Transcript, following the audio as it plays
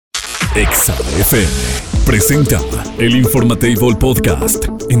TrendExa FM presenta el Informatable Podcast.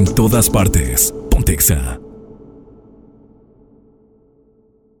 En todas partes, ponte Exa.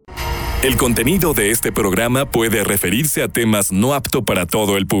 El contenido de este programa puede referirse a temas no apto para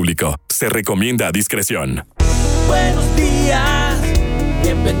todo el público. Se recomienda a discreción. Buenos días,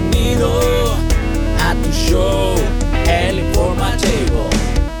 bienvenido a tu show, el Informatable.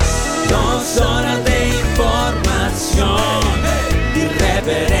 2 horas de información,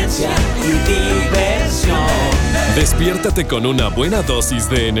 irreverencia y diversión. Despiértate con una buena dosis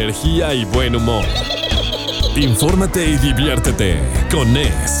de energía y buen humor. Infórmate y diviértete con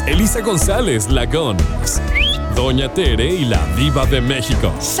Elisa González Lagons, Doña Tere y la Diva de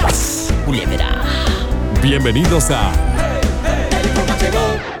México. ¡Sas! Culebra. Bienvenidos a El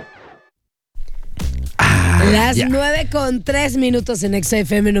Informatable. Las 9:03 en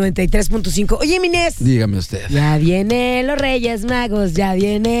XFM 93.5. Oye, Minés. Dígame usted. Ya vienen los Reyes Magos, ya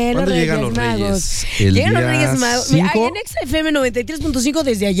vienen los Reyes llegan los Magos. Reyes? Llegan los Reyes Magos. Mira, ¿5? en XFM 93.5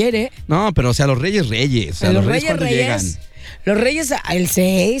 desde ayer, ¿eh? No, pero o sea, los Reyes. O sea, los Reyes ¿cuándo llegan? Los Reyes el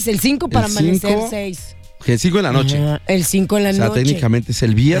 6, el 5 para amanecer 6. El 5 de la noche. El 5 en la noche. O sea, técnicamente es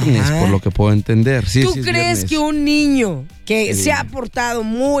el viernes, por lo que puedo entender. Sí, ¿Tú sí, crees que un niño que se ha portado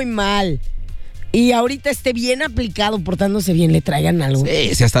muy mal y ahorita esté bien aplicado, portándose bien, le traigan algo?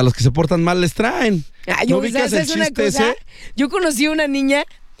 Sí, si hasta los que se portan mal les traen. Yo, ¿No ubicas el una chiste cosa? ese? Yo conocí a una niña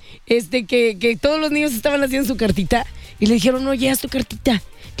que todos los niños estaban haciendo su cartita y le dijeron, oye, haz tu cartita.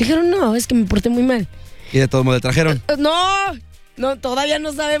 Le dijeron, no, es que me porté muy mal. Y de todos modos le trajeron. No, todavía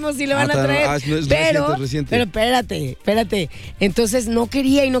no sabemos si le van a traer. Es reciente. Pero espérate. Entonces no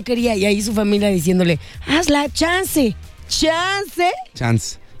quería. Y ahí su familia diciéndole, hazla, chance.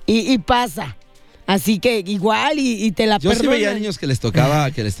 Y pasa. Así que igual y te la Yo perdonan. sí veía niños que les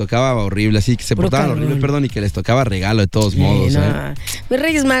tocaba horrible, así que se portaban horrible, y que les tocaba regalo de todos modos. Los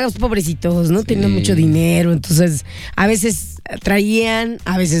Reyes Magos, pobrecitos, no tenían mucho dinero, entonces a veces traían,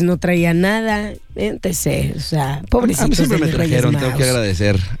 a veces no traían nada, etc. O sea, pobrecitos. A mí siempre me trajeron, tengo que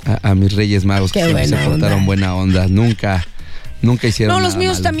agradecer a mis Reyes Magos, que siempre se portaron buena onda, nunca hicieron nada. No, los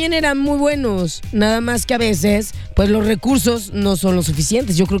míos malo. también eran muy buenos, nada más que a veces, pues los recursos no son lo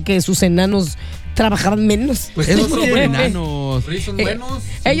suficientes. Yo creo que sus enanos trabajaban menos. Pues esos son enanos. ¿Pero son buenos?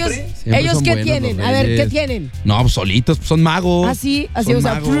 ¿Ellos son qué buenos tienen? los A ver, Reyes. ¿qué tienen? No, pues solitos, pues son magos. Así, Son o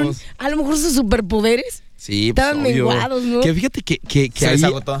sea, magos. a lo mejor sus superpoderes Sí, pues, estaban obvio. menguados, ¿no? Que fíjate que Se ahí les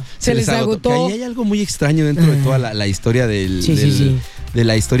agotó. Se les agotó. Que ahí hay algo muy extraño dentro de toda la historia Sí. de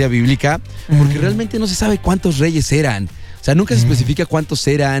la historia bíblica, porque realmente no se sabe cuántos reyes eran. O sea, nunca se especifica cuántos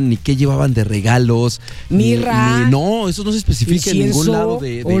eran, ni qué llevaban de regalos. Mirra. No, eso no se especifica en ningún lado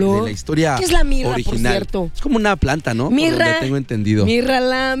de oro. la historia original. ¿Qué es la mirra, por cierto? Es como una planta, ¿no? Mirra. Por donde tengo entendido.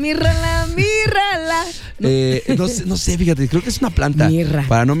 Mírrala. No sé, fíjate, creo que es una planta. Mirra.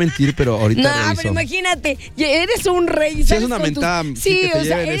 Para no mentir, pero ahorita No, reviso. pero imagínate, eres un rey. Sí, es sales una con mentada. Sí, que te o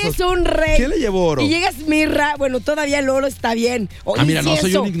sea, lleven eres esos. un rey. ¿Quién le llevó oro? Y llegas mirra, bueno, todavía el oro está bien. O Mira, no, soy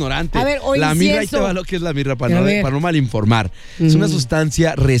incienso. un ignorante. A ver, o la mirra, ahí te incienso. va lo que es la mirra, A para ver. no malinformar. Es una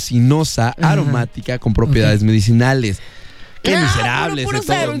sustancia resinosa, aromática, con propiedades medicinales. Qué miserables, puro de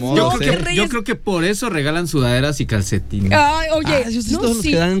todos sabor. modos. No, ¿eh? qué reyes. Yo creo que por eso regalan sudaderas y calcetines. Ay, oye, ellos sí todos los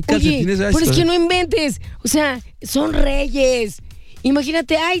que dan calcetines, oye, ¿sabes? pero es que no inventes. O sea, son reyes.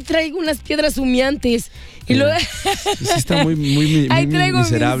 Imagínate, traigo unas piedras humeantes. Y luego. Sí está muy Traigo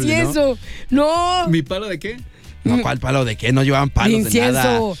miserable, mi incienso. No. ¿Mi palo de qué? ¿No? ¿Cuál palo de qué? No llevaban palos de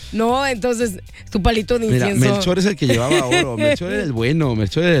nada. Incienso. No, entonces, tu palito de Mira, incienso. Melchor es el que llevaba oro. Melchor era el bueno.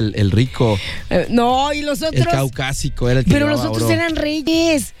 Melchor era el rico. No, y los otros. El caucásico era el que Pero llevaba los otros oro. eran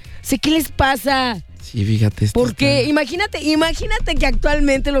reyes. Sé qué les pasa. Sí, fíjate. Porque imagínate que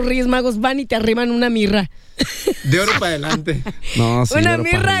actualmente los Reyes Magos van y te arriman una mirra. De oro para adelante. No, sí, Una oro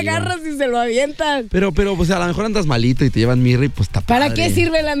para mirra arriba. agarras y se lo avientas. Pero, pues a lo mejor andas malito y te llevan mirra y pues está ¿Para padre. qué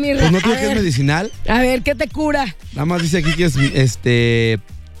sirve la mirra? Pues no A tiene que es ver, medicinal. a ver, ¿qué te cura? Nada más dice aquí que es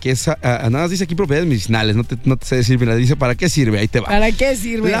nada más dice aquí propiedades medicinales, no te sé decir, mira, dice para qué sirve, ahí te va. ¿Para qué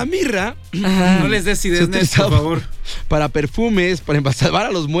sirve? La mirra No les des ideas, Nés, por favor. para perfumes, para salvar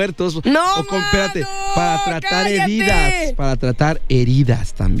a los muertos. No, espérate, mano, para tratar cállate. heridas. Para tratar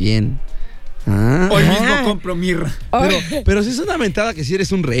heridas también. Hoy mismo compro mirra. Pero si es una mentada que si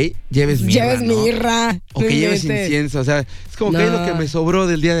eres un rey, lleves mirra. Lleves ¿no? mirra. O que lleves incienso, o sea, es como que es lo que me sobró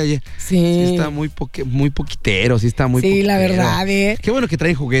del día de ayer. Sí está muy poquitero, sí está muy Sí, la poquitero. verdad, Qué bueno que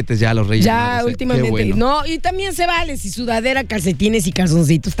traen juguetes ya los Reyes Ya, Magos, últimamente. Qué bueno. No, y también se vale. Si sudadera, calcetines y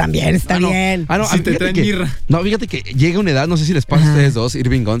calzoncitos también está bien. No, Si te fíjate traen que- mirra. No, fíjate que llega una edad, no sé si les pasa a ustedes dos,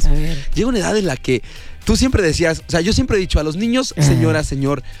 Irving Guns. A ver. Llega una edad en la que tú siempre decías, o sea, yo siempre he dicho a los niños, señora,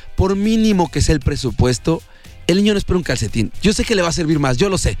 señor, por mínimo que sea el presupuesto, El niño no espera un calcetín. Yo sé que le va a servir más, yo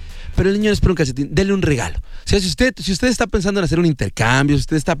lo sé. Pero el niño no espera un calcetín. Dele un regalo. O sea, si usted está pensando en hacer un intercambio, si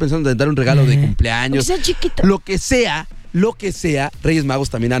usted está pensando en dar un regalo de cumpleaños, sea chiquito. lo que sea, Reyes Magos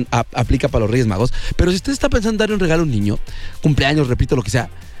también aplica para los Reyes Magos. Pero si usted está pensando en darle un regalo a un niño, cumpleaños, repito, lo que sea,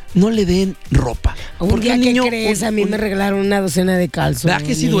 no le den ropa. Un día, ¿qué crees? A mí me regalaron una docena de calzones. ¿Verdad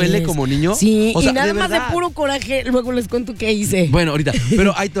que sí duele como niño? Sí, o sea, y nada de más verdad. de puro coraje, luego les cuento qué hice. Bueno, ahorita,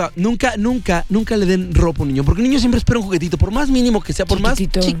 pero ahí te va. Nunca le den ropa a un niño, porque el niño siempre espera un juguetito, por más mínimo que sea, por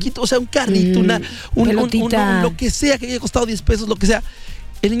Chiquitito. más chiquito, o sea, un carrito, pelotita. lo que sea, que haya costado 10 pesos, lo que sea.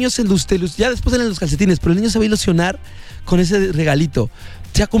 El niño se ilustra, ya después salen los calcetines, pero el niño se va a ilusionar con ese regalito.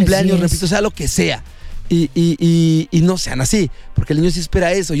 Sea cumpleaños, repito, sea lo que sea. Y no sean así, porque el niño sí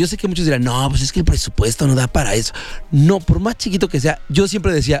espera eso. Yo sé que muchos dirán, no, pues es que el presupuesto no da para eso. No, por más chiquito que sea, yo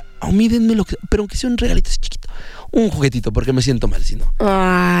siempre decía, mídenme lo que, pero aunque sea un regalito así chiquito, un juguetito, porque me siento mal si no.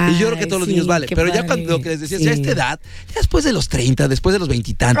 Ay, y yo creo que todos los niños vale. Pero ya cuando lo que les decía, ya a esta edad, ya después de los 30, después de los 20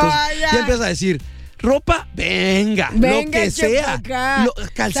 y tantos, ya empiezas a decir, ropa, venga lo que sea.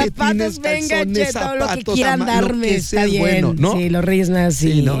 Calcetines, zapatos, calzones, todo lo que zapatos, quieran darme, lo que está sea bien. bueno, ¿no? Sí, los Reyes Magos,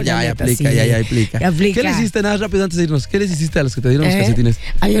 sí. Sí, ¿no? Ya aplica. Ya aplica. ¿Qué le hiciste, nada rápido antes de irnos? ¿Qué les hiciste a los que te dieron los calcetines?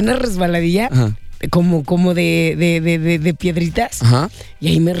 Hay una resbaladilla. Ajá. Como de piedritas. Ajá. Y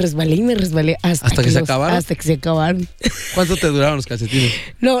ahí me resbalé ¿Hasta que se acabaron? Hasta que se acabaron. ¿Cuánto te duraron los calcetines?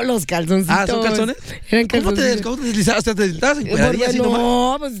 No, los calzoncitos. Ah, ¿son calzones? Eran calzones. ¿Cómo te deslizabas? ¿Te deslizabas en cuadrilla así nomás?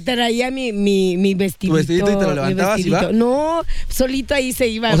 No, pues traía mi vestidito. ¿Tu vestidito y te lo levantabas y va? No, solito ahí se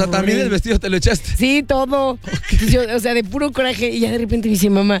iba. O sea, también el vestido te lo echaste. Sí, todo. Entonces yo, o sea, de puro coraje. Y ya de repente me dice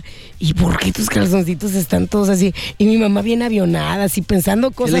mamá, ¿y por qué tus calzoncitos están todos así? Y mi mamá bien avionada, así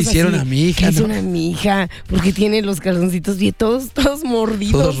pensando cosas así. ¿Qué le hicieron a mi hija? ¿Qué le hicieron a mi hija? Porque tiene los calzoncitos bien todos mordidos.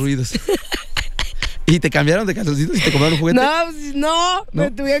 Todos ruidos. ¿Y te cambiaron de calzoncitos y te compraron un juguete? No,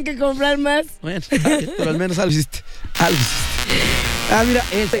 me tuvieron que comprar más. Bueno, pero al menos algo hiciste. Ah, mira,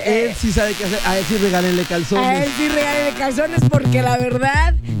 él sí sabe qué hacer. A él sí regálenle calzones. A él sí regálenle calzones porque la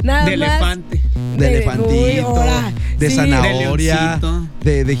verdad, nada De más. elefante. De elefantito, de Sí, zanahoria,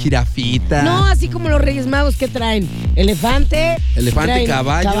 de jirafita. No, así como los Reyes Magos que traen elefante, traen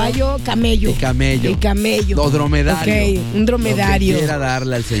caballo, camello. Y camello. O dromedario. Ok, un dromedario. Lo que quiera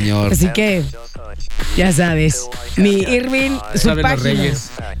darle al señor. Así que, ya sabes, mi Irving, su Saben los página. Reyes.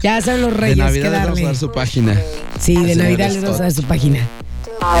 Ya saben los De Reyes Navidad que les vamos a darle. dar su página. Sí, de Señor Navidad les vamos a dar su página.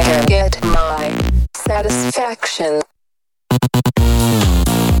 I get my satisfaction.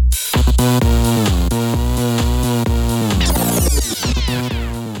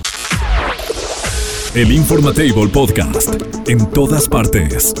 El Informatable Podcast. En todas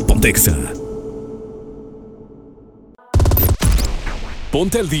partes. Pontexa.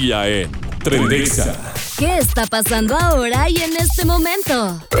 Ponte al día en TrendExa. ¿Qué está pasando ahora y en este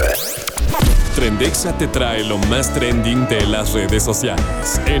momento? TrendExa te trae lo más trending de las redes sociales.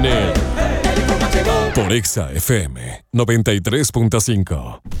 En el por Exa FM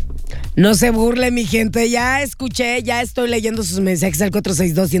 93.5. No se burle, mi gente. Ya escuché, ya estoy leyendo sus mensajes al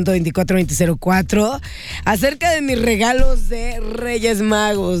 462-124-2004 acerca de mis regalos de Reyes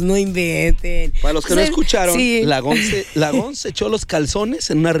Magos. No inventen. Para los que no escucharon, sí. Lagón se echó los calzones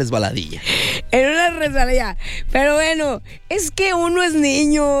en una resbaladilla. En una resbaladilla. Pero bueno, es que uno es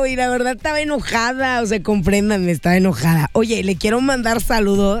niño y la verdad estaba enojada. O sea, compréndanme, estaba enojada. Oye, le quiero mandar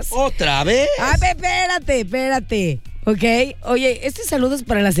saludos. ¿Otra vez? Ah, espérate. Ok, oye, este saludo es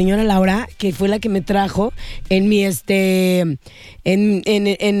para la señora Laura, que fue la que me trajo en mi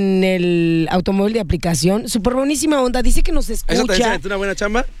en el automóvil de aplicación. Súper buenísima onda, dice que nos escucha. ¿Eso también es una buena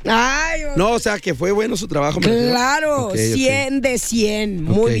chamba? Ay, No, o sea, que fue bueno su trabajo. claro, Okay, 100 de 100,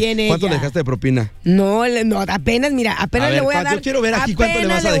 muy bien ella. ¿Cuánto le dejaste de propina? No, apenas le voy a dar. Yo quiero ver aquí cuánto le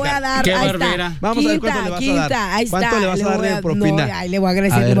vas a dejar. Qué Ahí barbera. está. Vamos a ver cuánto le vas a dar. Ahí está. ¿Cuánto le vas a dar de propina? No, ahí le voy a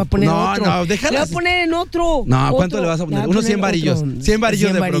agradecer, A ver, le voy a poner otro. No, déjala. Le voy a poner en otro. No, ¿cuánto le vas a poner? Unos 100 varillos. 100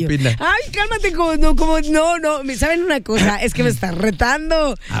 varillos de propina. Ay, cálmate, no. ¿Saben una cosa? Es que me estás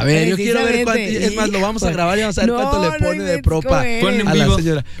retando. A ver, yo quiero ver cuánto. Es más, lo vamos a grabar y vamos a ver cuánto le pone de propa Ponle en a la vivo.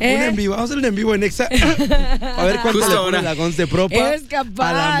 señora. Un en vivo. Vamos a hacer un en vivo en Exa. A ver cuánto Justo le pone ahora. la Gons de propa Eres capaz.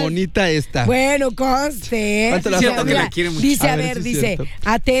 a la monita esta. Bueno, conste. ¿Cuánto le vas a Cierto que poner? la quiere mucho. Dice, A a ver ver, si es dice, cierto.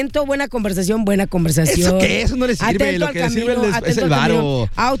 atento, buena conversación. ¿Eso qué? Eso no le sirve. Atento Lo al que le sirve camino, es atento el al camino. varo.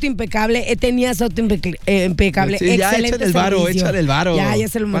 Auto impecable, tenías auto impecable. Sí, ya, excelente échale el varo, servicio. échale el varo. Ya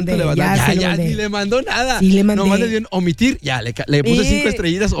se lo mandé. ¿Cuánto le vas a dar? se lo Ya, mandé. ni le mandó nada. Sí, le mandé. Nomás le dio en omitir. Ya, le puse 5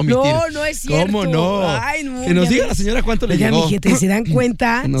 estrellitas, omitir. No es cierto. ¿Cómo no? Ay, no, que nos ya diga ves. la señora cuánto le Oigan, llegó. mi gente, ¿se dan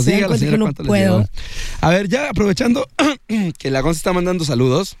cuenta? Que nos ¿Se dan diga la cuenta señora que no cuánto le puedo? llegó. A ver, ya aprovechando que la Gonza está mandando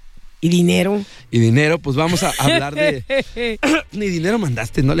saludos. ¿Y dinero? Y dinero, pues vamos a hablar de... Ni dinero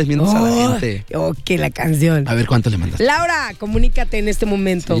mandaste, no les mientas a la gente. Que la canción. A ver, ¿cuánto le mandaste? Laura, comunícate en este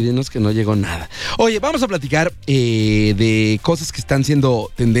momento. Y dinos que no llegó nada. Oye, vamos a platicar de cosas que están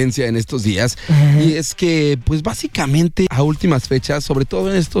siendo tendencia en estos días. Uh-huh. Y es que, pues básicamente, a últimas fechas, sobre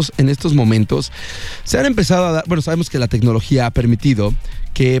todo en estos momentos, se han empezado a dar... Bueno, sabemos que la tecnología ha permitido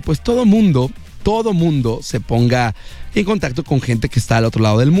que, pues, todo mundo se ponga en contacto con gente que está al otro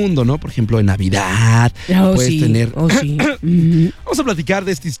lado del mundo, ¿no? Por ejemplo, en Navidad puedes tener... Sí. Vamos a platicar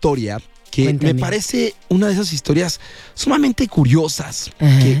de esta historia que Cuéntame. me parece una de esas historias sumamente curiosas,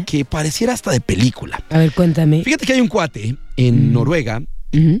 que pareciera hasta de película. A ver, cuéntame. Fíjate que hay un cuate en Noruega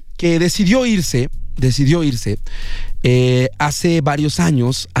que decidió irse hace varios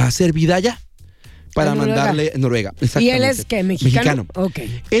años a hacer vida allá para mandarle Noruega. ¿Y él es qué? ¿Mexicano? Ok.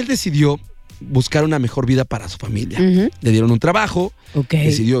 Él decidió buscar una mejor vida para su familia. Le dieron un trabajo,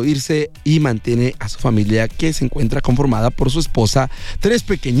 decidió irse y mantiene a su familia, que se encuentra conformada por su esposa, 3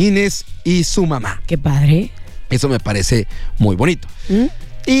 pequeñines y su mamá. Qué padre. Eso me parece muy bonito.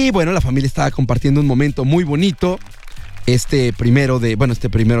 Y bueno, la familia estaba compartiendo un momento muy bonito. Este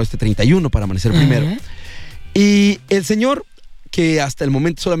 31 para amanecer primero. Y el señor, que hasta el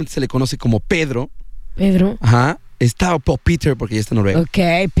momento solamente se le conoce como Pedro. Está Peter, porque ya está en Noruega. Ok,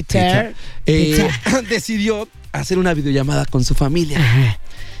 Peter. Decidió hacer una videollamada con su familia,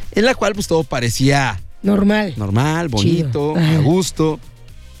 en la cual pues todo parecía normal, bonito, a gusto.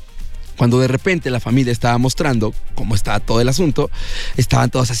 Cuando de repente la familia estaba mostrando cómo estaba todo el asunto, estaban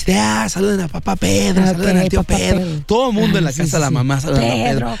todos así de, saluden a papá Pedro, saluden al tío Pedro. Todo el mundo en la casa, la mamá saludando a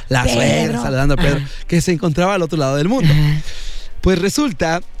Pedro, la suegra saludando a Pedro, que se encontraba al otro lado del mundo. Pues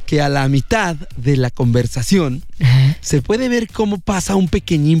resulta que a la mitad de la conversación se puede ver cómo pasa un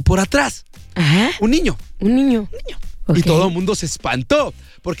pequeñín por atrás. Un niño. Okay. Y todo el mundo se espantó.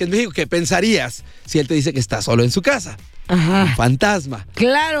 Porque en México, ¿qué pensarías si él te dice que está solo en su casa? Un fantasma.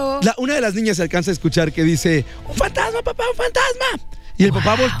 Claro. Una de las niñas se alcanza a escuchar que dice, ¡un fantasma, papá, un fantasma! Y el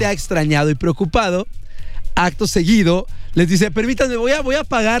papá voltea extrañado y preocupado. Acto seguido, les dice, permítanme, voy a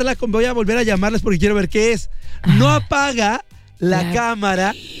apagarla, voy a volver a llamarles porque quiero ver qué es. No apaga la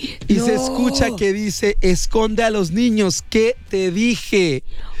cámara y se escucha que dice, esconde a los niños, ¿qué te dije?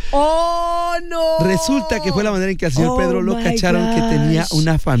 ¡Oh, no! Resulta que fue la manera en que al señor Pedro lo cacharon, que tenía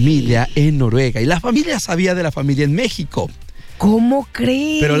una familia en Noruega. Y la familia sabía de la familia en México. ¿Cómo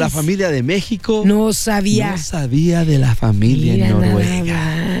crees? Pero la familia de México no sabía de la familia en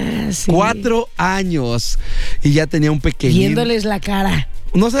Noruega. 4 años y ya tenía un pequeñín. Viéndoles la cara.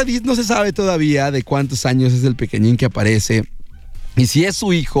 No se sabe todavía de cuántos años es el pequeñín que aparece y si es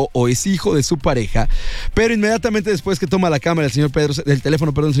su hijo o es hijo de su pareja, pero inmediatamente después que toma la cámara el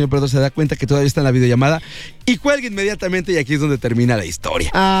teléfono, el señor Pedro se da cuenta que todavía está en la videollamada y cuelga inmediatamente, y aquí es donde termina la historia.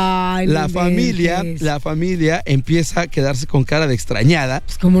 Ay, la familia empieza a quedarse con cara de extrañada.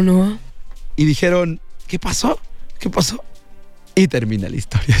 Pues, ¿cómo no? Y dijeron, ¿qué pasó? Y termina la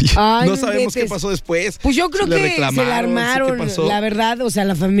historia. No sabemos qué pasó después. Pues yo creo que se la armaron, la verdad, o sea,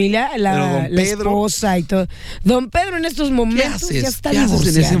 la familia, la esposa y todo. Don Pedro en estos momentos ya está divorciado. ¿Qué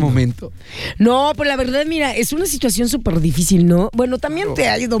haces en ese momento? No, pues la verdad, mira, es una situación súper difícil, ¿no? Bueno, también te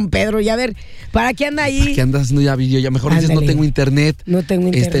hay don Pedro, y a ver, ¿para qué anda ahí? ¿Para qué andas haciendo ya video? Ya mejor dices, no tengo internet.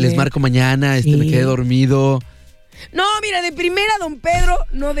 Les marco mañana, me quedé dormido. No, mira, de primera, don Pedro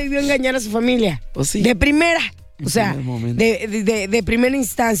no debió engañar a su familia. ¿O sí? De primera. O sea, de primera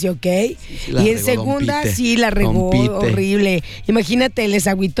instancia, ¿ok? Sí, y en segunda, sí, la regó horrible. Imagínate, les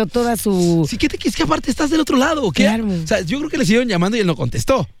agüitó toda su... Sí, es que aparte estás del otro lado, ¿o qué? Claro. O sea, yo creo que le siguieron llamando y él no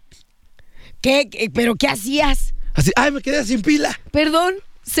contestó. ¿Qué? ¿Pero qué hacías? Así, me quedé sin pila. Perdón,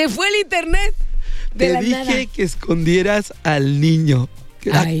 se fue el internet. Te dije que escondieras al niño.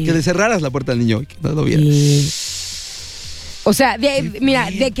 Que le cerraras la puerta al niño, que no lo vieras. O sea,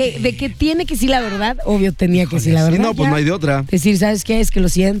 de que tiene que decir la verdad, obvio tenía que decir la verdad. Sí, no, pues no hay de otra. Decir, ¿sabes qué? Es que lo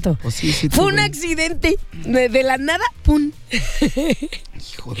siento. Pues sí, fue un accidente. De la nada, ¡pum!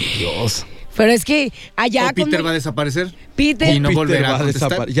 Hijo de Dios. Pero es que allá... ¿Peter va a desaparecer? Peter... Y no volverá a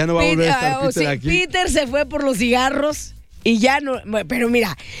desaparecer. Ya no va a volver a estar Peter aquí. Peter se fue por los cigarros. Y ya no, pero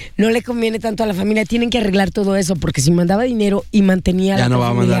mira, no le conviene tanto a la familia, tienen que arreglar todo eso, porque si mandaba dinero y mantenía ya la no va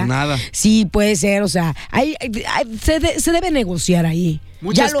familia, a mandar nada. Sí, puede ser, o sea, se debe negociar ahí.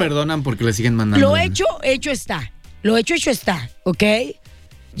 Muchas perdonan porque le siguen mandando. Lo hecho está, ¿ok?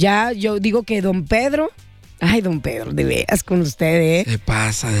 Ya yo digo que don Pedro, de veras con usted, ¿eh? ¿Qué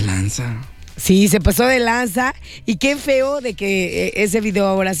pasa de lanza? Sí, se pasó de lanza y qué feo de que ese video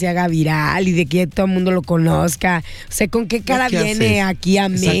ahora se haga viral y de que todo el mundo lo conozca. O sea, ¿con qué cara viene aquí a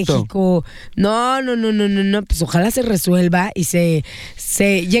México? No, pues ojalá se resuelva y se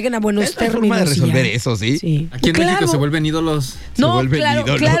lleguen a buenos términos. Es la forma de resolver eso, ¿sí? Aquí en México se vuelven ídolos. No, claro,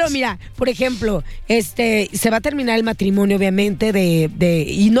 mira, por ejemplo, se va a terminar el matrimonio, obviamente,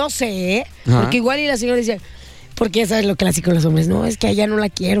 y no sé, ¿eh? Porque igual y la señora dice... Porque ya sabes lo clásico de los hombres. No, es que a ella no la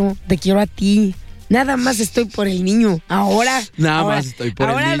quiero. Te quiero a ti. Nada más estoy por el niño. Ahora estoy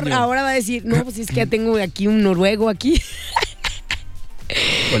por el niño. Ahora va a decir, no, pues es que ya tengo aquí un noruego aquí.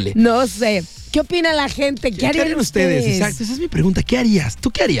 Ole. No sé. ¿Qué opina la gente? ¿Qué harían ustedes? Exacto, esa es mi pregunta. ¿Qué harías?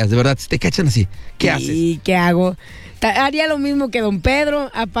 ¿Tú qué harías, de verdad? Si te cachan así, ¿qué haces? Sí, ¿qué hago? Haría lo mismo que don Pedro,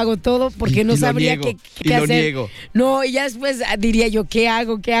 apago todo porque no sabría qué hacer. Niego. No, y ya después diría yo, ¿qué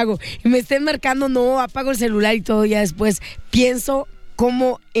hago? Y me estén marcando, no, apago el celular y todo, ya después pienso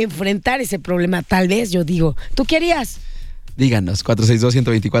cómo enfrentar ese problema. Tal vez yo digo, ¿tú qué harías? Díganos,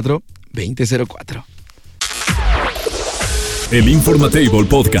 462-124-2004. El Informatable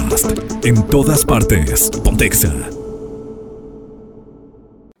Podcast. En todas partes. Pontexa.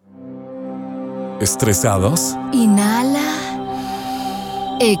 ¿Estresados?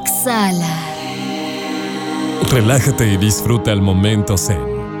 Inhala. Exhala. Relájate y disfruta el Momento Zen.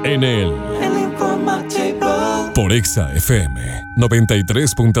 En el por Exa FM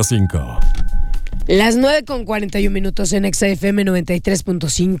 93.5. Las 9:41 en Exa FM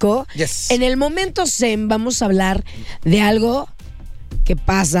 93.5. Yes. En el Momento Zen vamos a hablar de algo que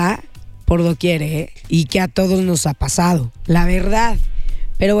pasa por doquier, ¿eh? Y que a todos nos ha pasado, la verdad.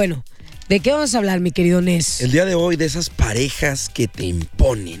 Pero bueno, ¿de qué vamos a hablar, mi querido Nes? El día de hoy de esas parejas que te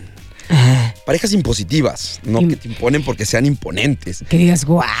imponen. Parejas impositivas, no que te imponen porque sean imponentes. Que digas,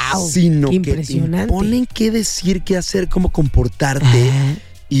 wow, sino qué que te impresionante. imponen qué decir, qué hacer, cómo comportarte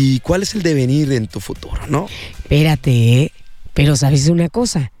y cuál es el devenir en tu futuro, ¿no? Espérate, ¿eh? Pero ¿sabes una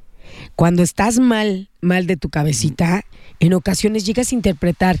cosa? Cuando estás mal de tu cabecita, en ocasiones llegas a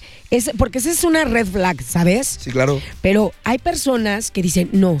interpretar, porque esa es una red flag, ¿sabes? Sí, claro. Pero hay personas que dicen,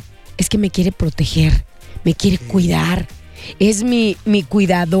 no, es que me quiere proteger, me quiere cuidar, es mi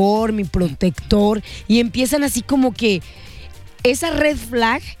cuidador, mi protector, y empiezan así como que esa red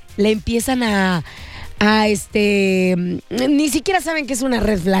flag la empiezan ni siquiera saben que es una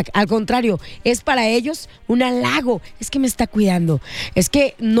red flag, al contrario, es para ellos un halago, es que me está cuidando, es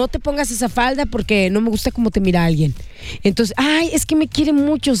que no te pongas esa falda porque no me gusta cómo te mira alguien, entonces, es que me quiere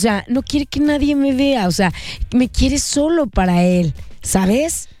mucho, o sea, no quiere que nadie me vea, o sea, me quiere solo para él,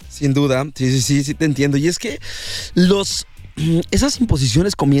 ¿sabes? Sin duda, sí te entiendo, y es que esas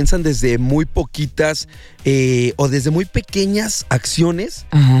imposiciones comienzan desde muy poquitas o desde muy pequeñas acciones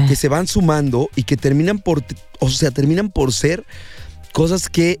que se van sumando y que terminan por ser cosas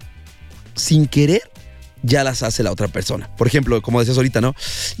que sin querer ya las hace la otra persona. Por ejemplo, como decías ahorita, ¿no?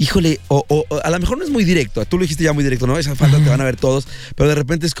 Híjole, o a lo mejor no es muy directo, tú lo dijiste ya muy directo, ¿no? Esa falda te van a ver todos, pero de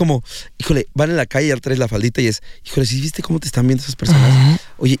repente es como, híjole, van en la calle y ahora traes la faldita y es, híjole, ¿sí viste cómo te están viendo esas personas?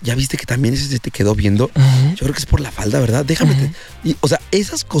 Oye, ¿ya viste que también ese se te quedó viendo? Yo creo que es por la falda, ¿verdad? Déjame. O sea,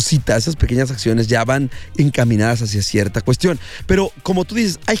 esas cositas, esas pequeñas acciones ya van encaminadas hacia cierta cuestión. Pero como tú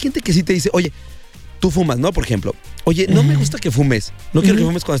dices, hay gente que sí te dice, oye, tú fumas, ¿no? Por ejemplo, oye, no me gusta que fumes, no quiero que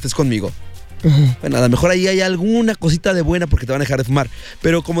fumes cuando estés conmigo. Bueno, a lo mejor ahí hay alguna cosita de buena porque te van a dejar de fumar.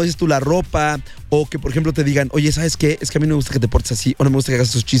 Pero como dices tú, la ropa, o que por ejemplo te digan, oye, ¿sabes qué? Es que a mí no me gusta que te portes así, o no me gusta que hagas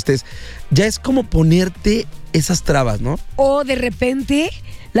esos chistes. Ya es como ponerte esas trabas, ¿no? O de repente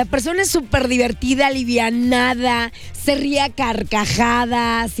la persona es súper divertida, alivianada, se ríe a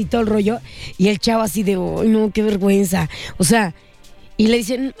carcajadas y todo el rollo. Y el chavo así de, ¡ay, no, qué vergüenza! O sea, y le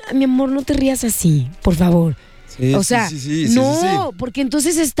dicen, mi amor, no te rías así, por favor. Sí, no, porque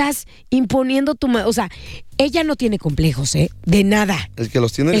entonces estás imponiendo o sea, ella no tiene complejos, de nada. El que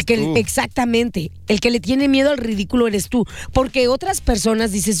los tiene eres tú. Exactamente, el que le tiene miedo al ridículo eres tú, porque otras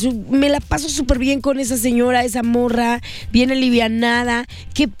personas dices, me la paso súper bien con esa señora, esa morra, bien alivianada,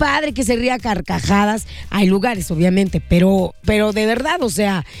 qué padre que se ría a carcajadas. Hay lugares, obviamente, pero de verdad, o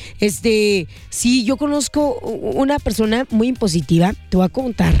sea, sí, yo conozco una persona muy impositiva, te voy a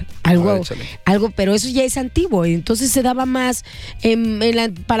contar algo, pero eso ya es antiguo, entonces se daba más,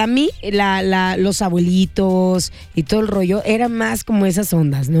 para mí, los abuelitos y todo el rollo, era más como esas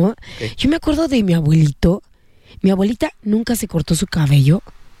ondas, ¿no? Okay. Yo me acuerdo de mi abuelito. Mi abuelita nunca se cortó su cabello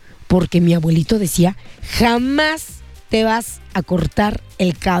porque mi abuelito decía, jamás te vas a cortar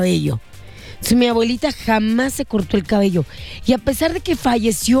el cabello. Entonces, mi abuelita jamás se cortó el cabello. Y a pesar de que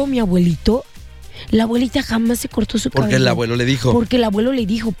falleció mi abuelito, la abuelita jamás se cortó su cabello. Porque el abuelo le dijo. Porque el abuelo le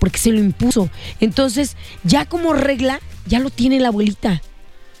dijo, porque se lo impuso. Entonces, ya como regla, ya lo tiene la abuelita.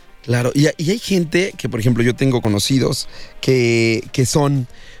 Claro, y hay gente que, por ejemplo, yo tengo conocidos que son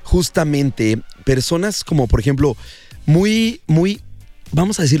justamente personas como, por ejemplo, muy,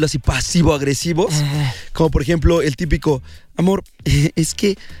 vamos a decirlo así, pasivo-agresivos. Como, por ejemplo, el típico, amor, es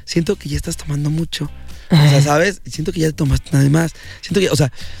que siento que ya estás tomando mucho. O sea, ¿sabes? Siento que ya te tomaste nada más. Siento que, o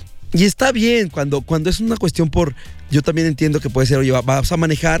sea, y está bien cuando es una cuestión por... Yo también entiendo que puede ser, oye, vas a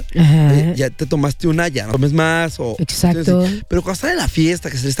manejar, ya te tomaste una, ya no tomes más. Exacto. Pero cuando están en la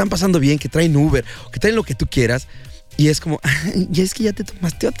fiesta, que se le están pasando bien, que traen Uber, o que traen lo que tú quieras, y es como, ya es que ya te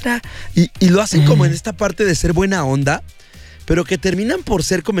tomaste otra. Y lo hacen como en esta parte de ser buena onda, pero que terminan por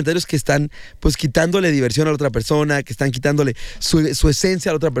ser comentarios que están pues quitándole diversión a la otra persona, que están quitándole su esencia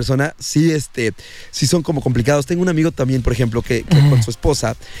a la otra persona. Sí, sí son como complicados. Tengo un amigo también, por ejemplo, que con su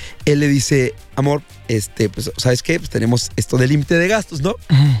esposa, él le dice, amor, pues, ¿sabes qué? Pues tenemos esto de límite de gastos, ¿no?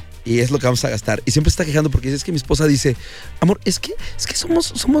 Y es lo que vamos a gastar. Y siempre está quejando porque es que mi esposa dice, amor, es que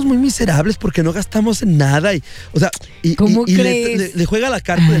somos muy miserables porque no gastamos en nada. ¿Cómo y crees? le juega la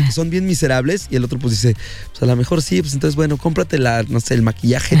carta de que son bien miserables. Y el otro pues dice, pues a lo mejor sí, pues entonces bueno, cómprate el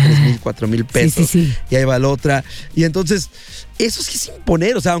maquillaje, 3,000, 4,000 pesos. Sí. Y ahí va la otra. Y entonces, eso sí es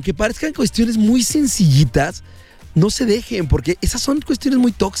imponer. O sea, aunque parezcan cuestiones muy sencillitas, no se dejen, porque esas son cuestiones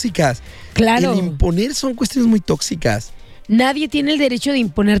muy tóxicas. Claro. El imponer son cuestiones muy tóxicas. Nadie tiene el derecho de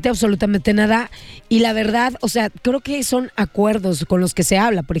imponerte absolutamente nada y la verdad, o sea, creo que son acuerdos con los que se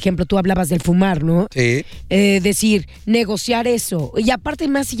habla. Por ejemplo, tú hablabas del fumar, ¿no? Sí. Decir, negociar eso. Y aparte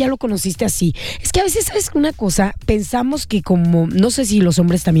más si ya lo conociste así. Es que a veces, ¿sabes una cosa? Pensamos que como, no sé si los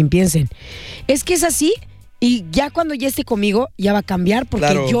hombres también piensen, es que es así y ya cuando ya esté conmigo ya va a cambiar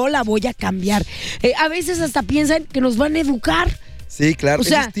porque yo la voy a cambiar. A veces hasta piensan que nos van a educar. Sí, claro, o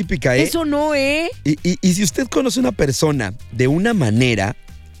sea, eso es típica, ¿eh? Eso no, ¿eh? Y si usted conoce una persona de una manera,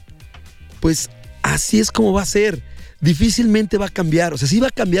 pues así es como va a ser. Difícilmente va a cambiar. O sea, sí va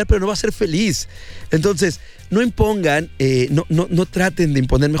a cambiar, pero no va a ser feliz. Entonces, no impongan, no traten de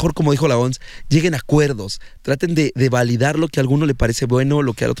imponer, mejor como dijo la ONS, lleguen a acuerdos. Traten de validar lo que a alguno le parece bueno,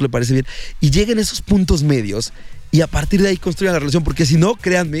 lo que al otro le parece bien. Y lleguen a esos puntos medios y a partir de ahí construyan la relación. Porque si no,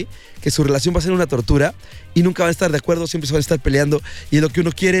 créanme que su relación va a ser una tortura y nunca van a estar de acuerdo, siempre se van a estar peleando. Y lo que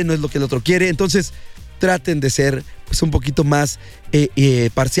uno quiere no es lo que el otro quiere. Entonces, traten de ser pues un poquito más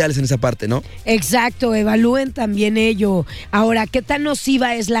parciales en esa parte, ¿no? Exacto, evalúen también ello. Ahora, ¿qué tan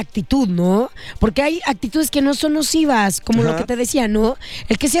nociva es la actitud, no? Porque hay actitudes que no son nocivas, como lo que te decía, ¿no?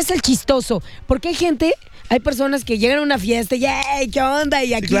 El que se hace el chistoso. Porque hay personas que llegan a una fiesta y ¡ey! ¿Qué onda?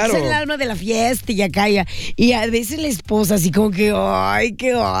 Y aquí sí, claro, es el alma de la fiesta y acá ya. Y a veces la esposa así como que ¡ay,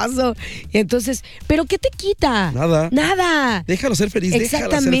 qué oso! Y entonces, ¿pero qué te quita? Nada. Déjalo ser feliz,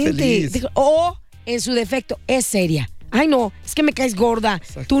 exactamente. Déjalo ser feliz. O, en su defecto, es seria. Ay, no, es que me caes gorda.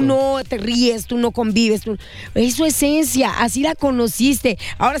 Exacto. Tú no te ríes, tú no convives. Es su esencia, así la conociste.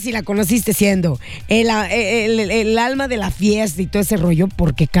 Ahora sí la conociste siendo el alma de la fiesta y todo ese rollo,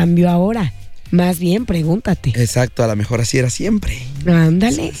 ¿por qué cambió ahora? Más bien, pregúntate. Exacto, a lo mejor así era siempre.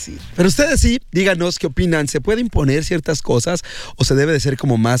 Ándale. Sí. Pero ustedes sí, díganos qué opinan. ¿Se puede imponer ciertas cosas o se debe de ser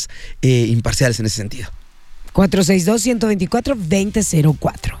como más imparciales en ese sentido?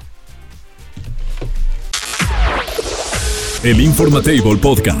 462-124-2004. El Informatable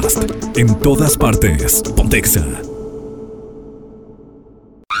Podcast. En todas partes. Pontexa.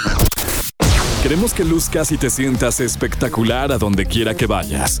 Queremos que luzcas y te sientas espectacular a donde quiera que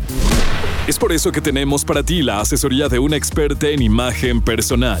vayas. Es por eso que tenemos para ti la asesoría de una experta en imagen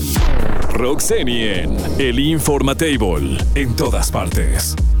personal. Roxx Zenni en El Informatable. En todas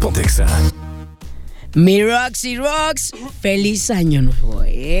partes. Pontexa. Mi Roxy Roxx, feliz año nuevo,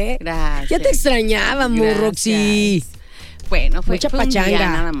 ¿eh? Gracias. Ya te extrañábamos, Roxy. Bueno, fue mucha un pachanga. día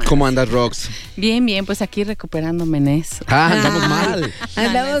nada más. ¿Cómo andas, Roxx? Bien, pues aquí recuperándome en eso. Andamos mal.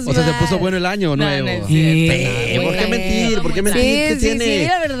 Andamos O sea, mal. se puso bueno el año nuevo. No es cierto. ¿Por qué mentir? ¿Por qué mentir? ¿Qué tiene? Sí,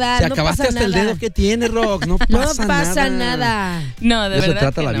 la verdad. Se no acabaste pasa hasta nada. el dedo. ¿Qué tiene, Roxx? No pasa nada. No, de eso verdad se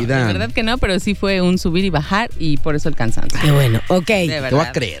trata que la no. vida. De verdad que no, pero sí fue un subir y bajar y por eso el cansancio. Qué bueno, ok. De Te voy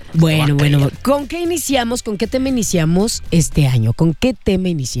a creer. Bueno. ¿Con qué iniciamos? ¿Con qué tema iniciamos este año? ¿Con qué tema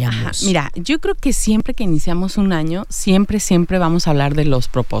iniciamos? Ajá. Mira, yo creo que siempre que iniciamos un año, siempre vamos a hablar de los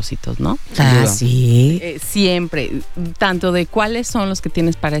propósitos, ¿no? Sí. Siempre, tanto de cuáles son los que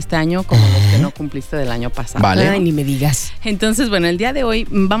tienes para este año como los que no cumpliste del año pasado. Vale. Ay, ni me digas. Entonces, bueno, el día de hoy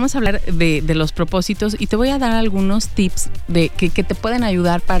vamos a hablar de los propósitos y te voy a dar algunos tips que te pueden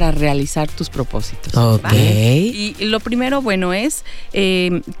ayudar para realizar tus propósitos. Ok. ¿Vale? Y lo primero, bueno, es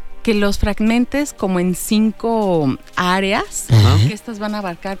que los fragmentes como en 5 áreas, que estas van a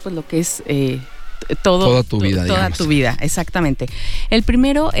abarcar pues lo que es toda tu vida, toda digamos. tu vida, exactamente. El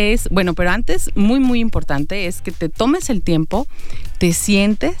primero es, bueno, pero antes, muy, muy importante, es que te tomes el tiempo, te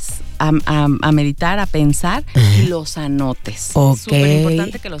sientes a meditar, a pensar y los anotes. Ok. Súper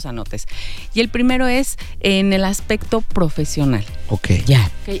importante que los anotes. Y el primero es en el aspecto profesional. Ok. Ya.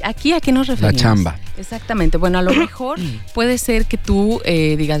 Okay, ¿aquí a qué nos referimos? La chamba. Exactamente. Bueno, a lo mejor puede ser que tú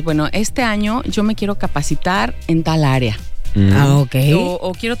digas, bueno, este año yo me quiero capacitar en tal área. Ok.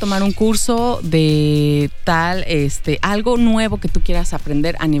 O quiero tomar un curso de tal, algo nuevo que tú quieras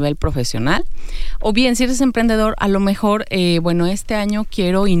aprender a nivel profesional. O bien, si eres emprendedor, a lo mejor, bueno, este año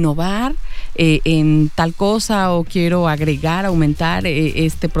quiero innovar en tal cosa o quiero agregar, aumentar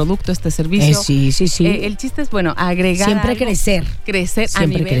este producto, este servicio. Sí. El chiste es, bueno, agregar Siempre algo, crecer. Crecer a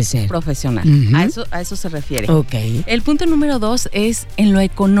Siempre nivel crecer. profesional. Ujú. A eso se refiere. Ok. El punto número 2 es en lo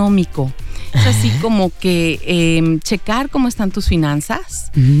económico. Es así como que checar cómo están tus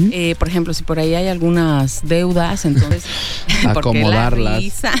finanzas. Por ejemplo, si por ahí hay algunas deudas, entonces acomodarlas.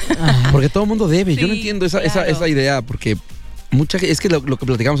 Porque todo el mundo debe. Yo no Sí, entiendo esa claro. idea, porque es que lo que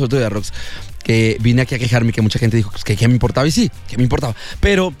platicamos sobre todo de Roxx, que vine aquí a quejarme, que mucha gente dijo que me importaba, y sí, que me importaba.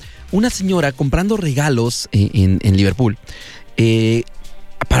 Pero una señora comprando regalos en Liverpool,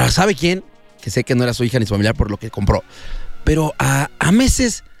 para ¿sabe quién? Que sé que no era su hija ni su familiar por lo que compró. Pero a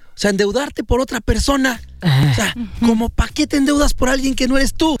meses, o sea, endeudarte por otra persona. O sea, ¿como para qué te endeudas por alguien que no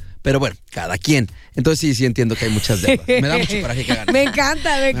eres tú? Pero bueno, cada quien. Entonces sí entiendo que hay muchas deudas. Me da mucho coraje que hagan. Me encanta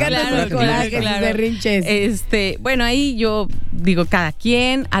Claro, los corajes, claro. los berrinches. Bueno, ahí yo digo cada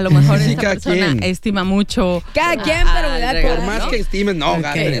quien, a lo mejor Sí, esa cada persona quien. estima mucho. Cada quien, pero me da al Por regalo, más ¿no? que estimen, no, Ok.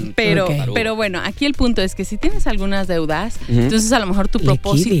 gasten. Pero bueno, aquí el punto es que si tienes algunas deudas, entonces a lo mejor tu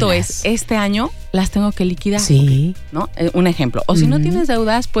propósito Liquídelas. es este año las tengo que liquidar. Sí. ¿No? Un ejemplo. O si no tienes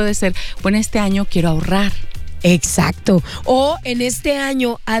deudas, puede ser, bueno, este año quiero ahorrar. Exacto. O en este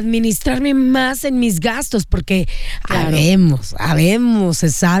año administrarme más en mis gastos, porque Claro. habemos, ¿se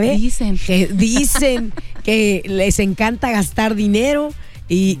sabe? Dicen. Dicen que les encanta gastar dinero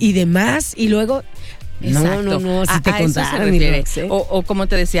y demás, y luego... Exacto. No, si A te eso se contaron, mi refiere. Roxx, ¿eh? O como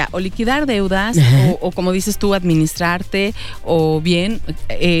te decía, o liquidar deudas, Ajá. o como dices tú, administrarte, o bien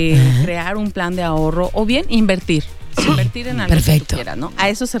crear un plan de ahorro, o bien invertir. Invertir en algo que Perfecto. tú quieras, ¿no? A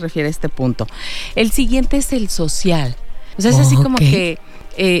eso se refiere este punto. El siguiente es el social. O sea, es así como Ok. que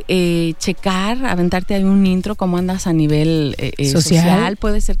checar, aventarte ahí un intro, cómo andas a nivel social.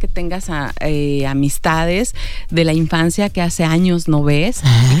 Puede ser que tengas amistades de la infancia que hace años no ves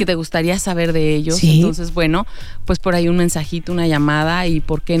y que te gustaría saber de ellos. Sí. Entonces, bueno, pues por ahí un mensajito, una llamada y,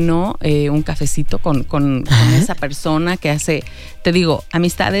 ¿por qué no? Un cafecito con esa persona que hace, te digo,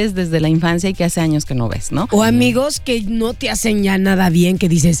 amistades desde la infancia y que hace años que no ves, ¿no? O amigos que no te hacen ya nada bien, que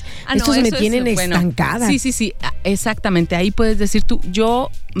dices, estos me eso es, tienen bueno, estancada. Sí, exactamente. Ahí puedes decir tú, yo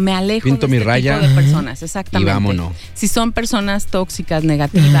me alejo Pinto de mi este raya. tipo de personas, exactamente. Y vámonos. Si son personas tóxicas,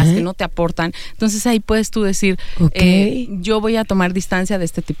 negativas, que no te aportan, entonces ahí puedes tú decir, Ok. yo voy a tomar distancia de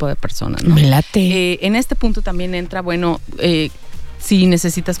este tipo de personas, ¿no? Me late. En este punto también entra, bueno, si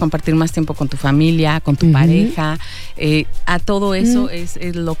necesitas compartir más tiempo con tu familia, con tu pareja, a todo eso es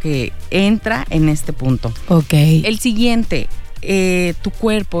lo que entra en este punto. Ok. El siguiente, tu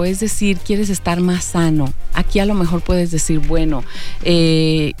cuerpo, es decir, quieres estar más sano. Aquí a lo mejor puedes decir, bueno,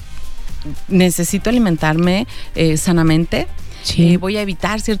 necesito alimentarme sanamente. Sí. Voy a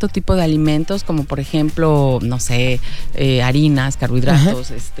evitar cierto tipo de alimentos, como por ejemplo, no sé, harinas,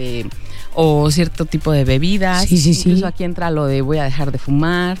 carbohidratos, o cierto tipo de bebidas. Sí. Incluso aquí entra lo de voy a dejar de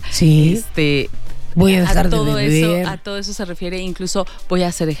fumar. Sí. Voy a dejar de todo beber. eso, a todo eso se refiere, incluso voy a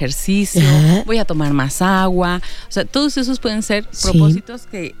hacer ejercicio, Ajá. voy a tomar más agua. O sea, todos esos pueden ser Sí. propósitos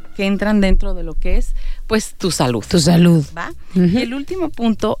que entran dentro de lo que es, pues, tu salud. Tu salud. ¿Va? Ujú. Y el último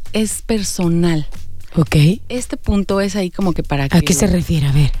punto es personal. Ok. Este punto es ahí como que para que ¿A qué se refiere?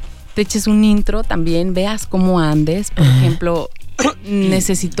 A ver. te eches un intro, también veas cómo andes. Por ejemplo,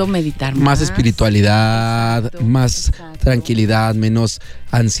 necesito meditar más. Más espiritualidad, Exacto, más exacto. tranquilidad, menos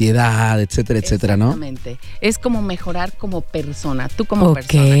ansiedad, etcétera, etcétera, ¿no? Exactamente. Es como mejorar como persona, tú como Ok.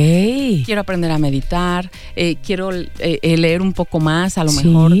 persona. Quiero aprender a meditar, quiero leer un poco más, a lo Sí.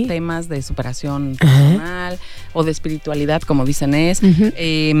 mejor temas de superación personal o de espiritualidad, como dicen es.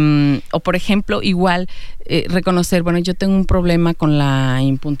 O por ejemplo, igual reconocer, bueno, yo tengo un problema con la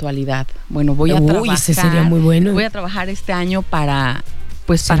impuntualidad. Bueno, voy a trabajar. Ese sería muy bueno. Voy a trabajar este año para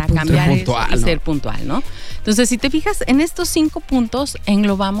Ser cambiar puntual, eso y ¿no? ser puntual, ¿no? Entonces, si te fijas, en estos 5 puntos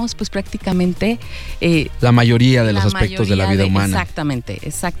englobamos pues prácticamente La mayoría de los la aspectos de la mayoría vida humana.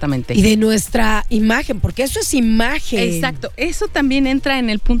 Exactamente. Y de nuestra imagen, porque eso es imagen. Exacto, eso también entra en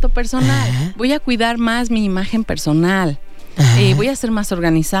el punto personal. Voy a cuidar más mi imagen personal. voy a ser más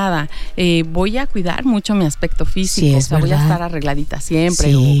organizada, voy a cuidar mucho mi aspecto físico, Sí, o sea, voy a estar arregladita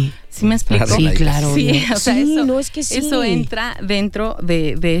siempre. Sí. ¿Sí me explico? Sí, claro. Sí, o sea, Sí, eso, no, es que sí. eso entra dentro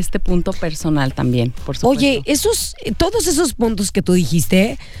de este punto personal también, por supuesto. Oye, todos esos puntos que tú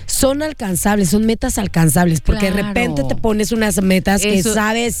dijiste son alcanzables, son metas alcanzables, porque de Claro. repente te pones unas metas que Eso-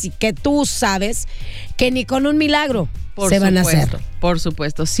 sabes y que tú sabes que ni con un milagro se van a hacer. Por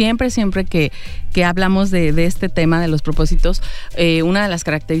supuesto. Siempre que hablamos de este tema de los propósitos, una de las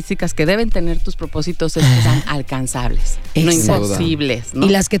características que deben tener tus propósitos es que sean alcanzables, no Exacto. imposibles, ¿no? Y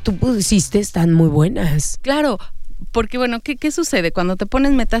las que tú pusiste están muy buenas. Claro, porque bueno, ¿qué sucede? Cuando te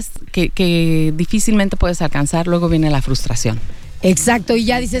pones metas que difícilmente puedes alcanzar, luego viene la frustración. Exacto, y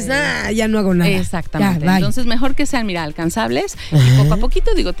ya dices, ya no hago nada. Exactamente. Ya, bye. Entonces, mejor que sean, mira, alcanzables y poco a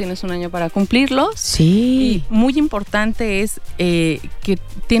poquito, tienes un año para cumplirlos. Sí. Y muy importante es que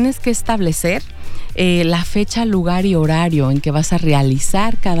tienes que establecer la fecha, lugar y horario en que vas a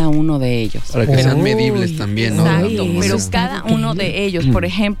realizar cada uno de ellos. Para que sean Uy, medibles también, ¿no? Exacto, Ay, pero eso está cada increíble. uno de ellos, por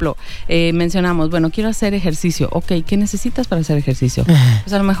ejemplo, mencionamos, bueno, quiero hacer ejercicio. Ok, ¿qué necesitas para hacer ejercicio?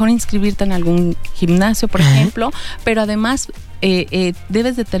 Pues a lo mejor inscribirte en algún gimnasio, por ejemplo, pero además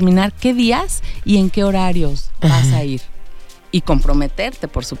debes determinar qué días y en qué horarios vas a ir. Y comprometerte,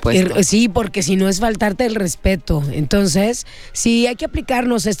 por supuesto. Sí, porque si no es faltarte el respeto. Entonces, sí, hay que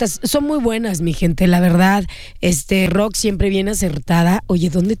aplicarnos estas. Son muy buenas, mi gente, la verdad. Roxx siempre bien acertada. Oye,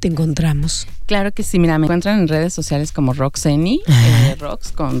 ¿dónde te encontramos? Claro que sí, mira, me encuentran en redes sociales como Roxx Zenni,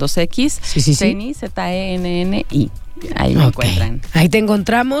 Roxx con 2X, Sí. Zenni, Zenni, ahí me encuentran. Ahí te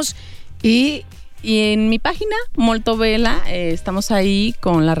encontramos y Y en mi página, Molto Vela, estamos ahí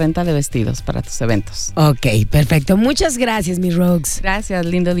con la renta de vestidos para tus eventos. ok, perfecto. Muchas gracias, mi Roxx. Gracias,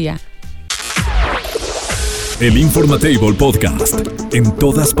 lindo día. El Informatable Podcast. En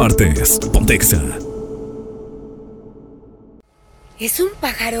todas partes. Pontexa. ¿Es un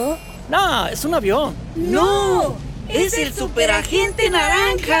pájaro? No, es un avión. ¡No! ¡Es el superagente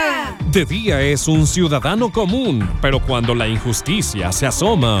naranja! De día es un ciudadano común, pero cuando la injusticia se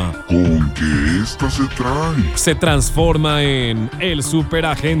asoma, ¿Con qué esta se trae? se transforma en el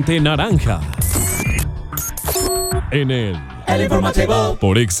superagente naranja. En el Informatable.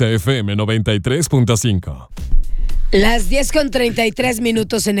 por XFM 93.5. Las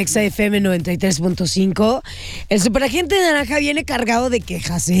 10:33 en Exa FM 93.5. El superagente naranja viene cargado de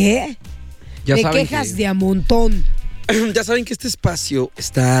quejas, ¿eh? Ya de saben quejas que- de a montón. Ya saben que este espacio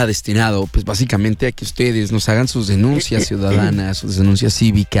está destinado, pues básicamente a que ustedes nos hagan sus denuncias ciudadanas, sus denuncias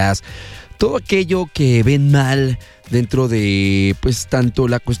cívicas, todo aquello que ven mal dentro de, pues, tanto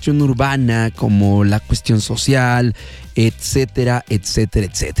la cuestión urbana como la cuestión social, etcétera, etcétera,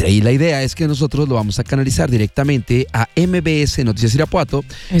 etcétera. Y la idea es que nosotros lo vamos a canalizar directamente a MBS Noticias Irapuato,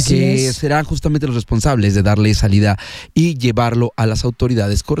 Así que es. serán justamente los responsables de darle salida y llevarlo a las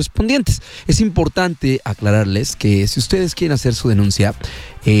autoridades correspondientes. Es importante aclararles que si ustedes quieren hacer su denuncia,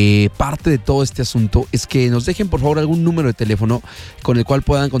 parte de todo este asunto es que nos dejen por favor algún número de teléfono con el cual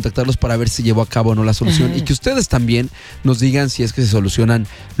puedan contactarlos para ver si llevó a cabo o no la solución, y que ustedes también nos digan si es que se solucionan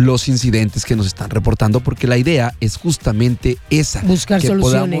los incidentes que nos están reportando, porque la idea es justamente esa, Buscar que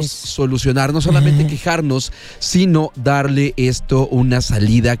soluciones. podamos solucionar, no solamente quejarnos, sino darle esto una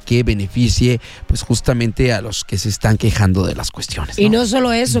salida que beneficie pues justamente a los que se están quejando de las cuestiones, Y no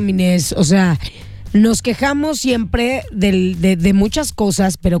solo eso, Minés, o sea, nos quejamos siempre de muchas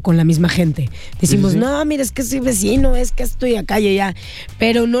cosas, pero con la misma gente. Decimos, Sí. no, mira, es que soy vecino, es que estoy acá y allá,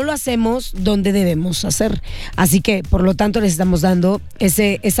 pero no lo hacemos donde debemos hacer. Así que, por lo tanto, les estamos dando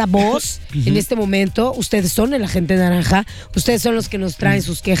esa voz en este momento. Ustedes son el agente naranja, ustedes son los que nos traen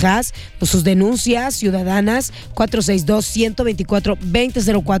sus quejas, sus denuncias ciudadanas,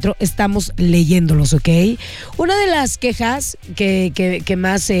 462-124-2004, estamos leyéndolos, ¿ok? Una de las quejas que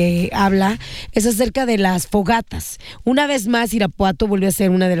más se habla es acerca de las fogatas. Una vez más, Irapuato volvió a ser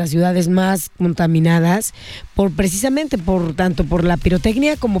una de las ciudades más contaminadas precisamente tanto por la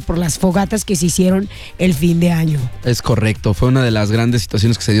pirotecnia como por las fogatas que se hicieron el fin de año. Es correcto, fue una de las grandes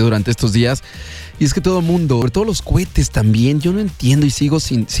situaciones que se dio durante estos días. Y es que todo el mundo, sobre todo los cohetes también, yo no entiendo y sigo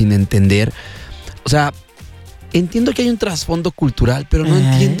sin entender. O sea, entiendo que hay un trasfondo cultural, pero no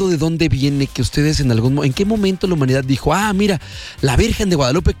entiendo de dónde viene que ustedes en qué momento la humanidad dijo, mira, la Virgen de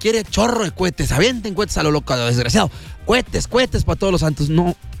Guadalupe quiere chorro de cohetes, avienten cohetes a lo loco, a lo desgraciado, cohetes para todos los santos.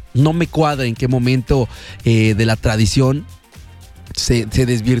 No me cuadra en qué momento de la tradición se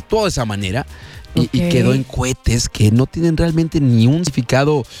desvirtuó de esa manera. Y quedó en cohetes que no tienen realmente ni un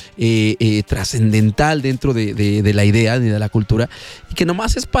significado trascendental dentro de la idea ni de la cultura, y que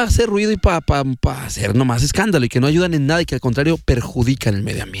nomás es para hacer ruido y para hacer nomás escándalo, y que no ayudan en nada y que al contrario perjudican el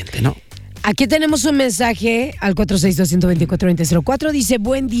medio ambiente, ¿no? Aquí tenemos un mensaje al 462-124-2004. Dice,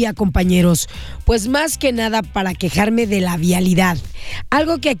 buen día, compañeros. Pues más que nada para quejarme de la vialidad.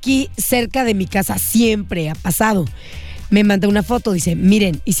 Algo que aquí cerca de mi casa siempre ha pasado. Me mandó una foto, dice,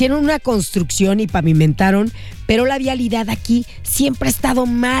 miren, hicieron una construcción y pavimentaron, pero la vialidad aquí siempre ha estado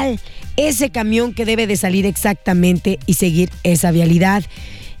mal. Ese camión que debe de salir exactamente y seguir esa vialidad.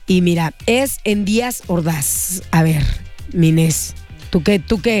 Y mira, es en Díaz Ordaz. A ver, Minés, tú que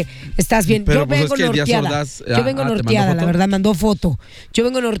estás bien. Pero yo pues vengo es que norteada. Ordaz, Yo vengo norteada, la verdad, mandó foto. Yo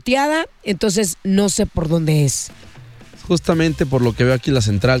vengo norteada, entonces no sé por dónde es. Justamente por lo que veo aquí la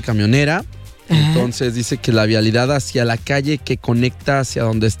central camionera. Entonces dice que la vialidad hacia la calle que conecta hacia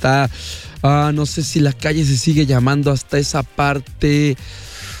donde está, no sé si la calle se sigue llamando hasta esa parte.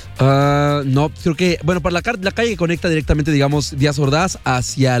 No, creo que, bueno, para la calle que conecta directamente, digamos, Díaz Ordaz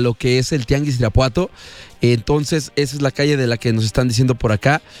hacia lo que es el Tianguis Irapuato. Entonces esa es la calle de la que nos están diciendo por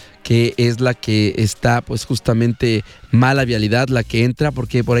acá, que es la que está pues justamente mala vialidad, la que entra,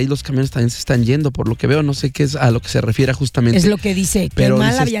 porque por ahí los camiones también se están yendo, por lo que veo, no sé qué es a lo que se refiere justamente. Es lo que dice, que pero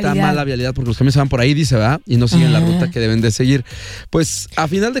mala dice, vialidad. está mala vialidad porque los camiones se van por ahí, dice, ¿verdad? Y no siguen la ruta que deben de seguir. Pues a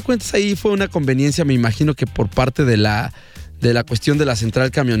final de cuentas ahí fue una conveniencia, me imagino que por parte de la cuestión de la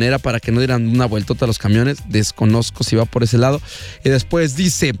central camionera para que no dieran una vueltota a los camiones. Desconozco si va por ese lado. Y después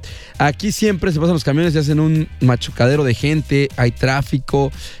dice, aquí siempre se pasan los camiones y hacen un machucadero de gente, hay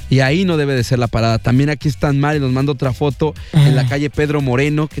tráfico y ahí no debe de ser la parada. También aquí están mal y nos manda otra foto en la calle Pedro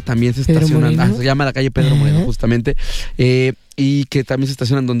Moreno, que también se estacionan, se llama la calle Pedro Moreno justamente, y que también se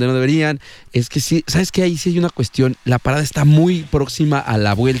estacionan donde no deberían. Es que sí, ¿sabes qué? Ahí sí hay una cuestión, la parada está muy próxima a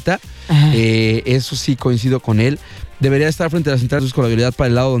la vuelta, eso sí coincido con él. Debería estar frente a la central con la vialidad para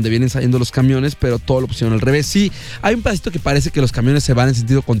el lado donde vienen saliendo los camiones, pero todo lo pusieron al revés. Sí, hay un pedacito que parece que los camiones se van en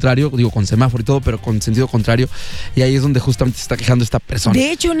sentido contrario, digo con semáforo y todo, pero con sentido contrario, y ahí es donde justamente se está quejando esta persona.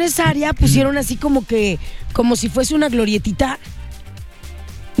 De hecho, en esa área pusieron así como si fuese una glorietita.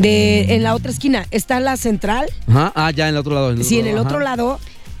 En la otra esquina está la central. Ajá, ya en el otro lado. En el otro lado,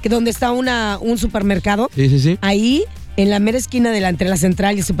 que donde está un supermercado. Sí. Ahí, en la mera esquina entre la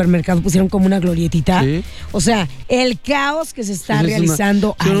central y el supermercado, pusieron como una glorietita. Sí. O sea, el caos que se está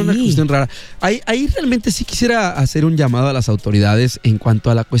realizando ahí. Es una cuestión rara. Ahí realmente sí quisiera hacer un llamado a las autoridades en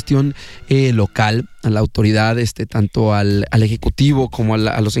cuanto a la cuestión local, a la autoridad, tanto al ejecutivo como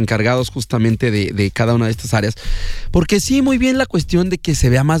a los encargados justamente de cada una de estas áreas. Porque sí, muy bien la cuestión de que se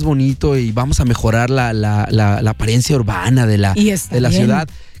vea más bonito y vamos a mejorar la apariencia urbana de la ciudad.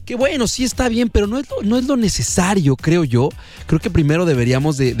 Que bueno, sí está bien, pero no es lo necesario, creo yo. Creo que primero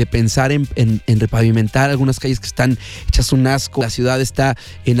deberíamos de pensar en repavimentar algunas calles que están hechas un asco. La ciudad está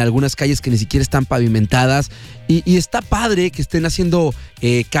en algunas calles que ni siquiera están pavimentadas. Y está padre que estén haciendo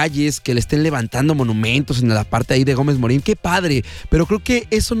calles, que le estén levantando monumentos en la parte ahí de Gómez Morín. Qué padre, pero creo que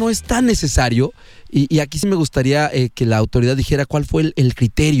eso no es tan necesario. Y aquí sí me gustaría que la autoridad dijera cuál fue el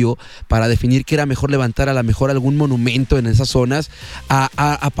criterio para definir que era mejor levantar a lo mejor algún monumento en esas zonas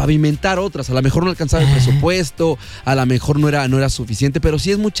a pavimentar otras. A lo mejor no alcanzaba el presupuesto, a lo mejor no era suficiente, pero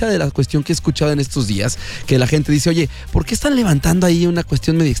sí es mucha de la cuestión que he escuchado en estos días, que la gente dice, oye, ¿por qué están levantando ahí una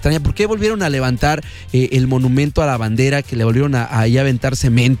cuestión medio extraña? ¿Por qué volvieron a levantar el monumento a la bandera, que le volvieron ahí a aventar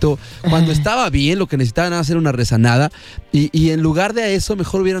cemento? Cuando estaba bien, lo que necesitaban era hacer una rezanada, y en lugar de eso,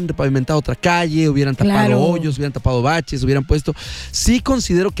 mejor hubieran repavimentado otra calle, hubieran tapado hoyos, hubieran tapado baches, hubieran puesto. Sí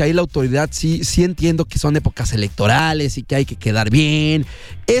considero que ahí la autoridad, sí entiendo que son épocas electorales y que hay que quedar bien.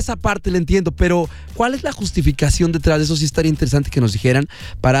 Esa parte la entiendo, pero ¿cuál es la justificación detrás de eso? Sí estaría interesante que nos dijeran,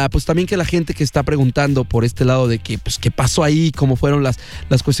 para pues también que la gente que está preguntando por este lado de que pues qué pasó ahí, cómo fueron las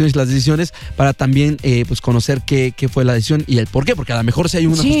cuestiones y las decisiones, para también pues conocer qué fue la decisión y el por qué, porque a lo mejor si hay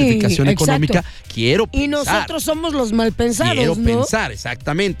una justificación económica, quiero pensar. Y nosotros somos los mal pensados, quiero pensar,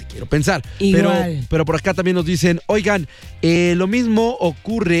 exactamente, quiero pensar. Igual. Pero por acá también nos dicen, oigan, lo mismo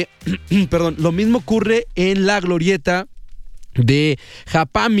ocurre en la glorieta de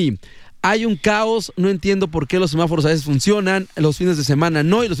Japami. Hay un caos, no entiendo por qué los semáforos a veces funcionan, los fines de semana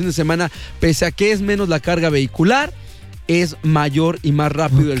no, y los fines de semana, pese a que es menos la carga vehicular, es mayor y más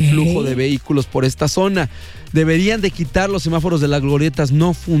rápido el flujo de vehículos por esta zona. Deberían de quitar los semáforos de las glorietas,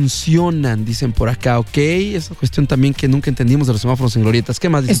 no funcionan, dicen por acá, ¿ok? Esa cuestión también que nunca entendimos de los semáforos en glorietas. ¿Qué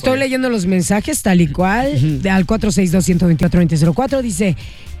más dicen? Estoy leyendo los mensajes tal y cual, al 462-124-2004, dice,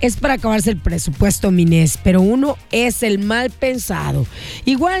 es para acabarse el presupuesto, Minés, pero uno es el mal pensado.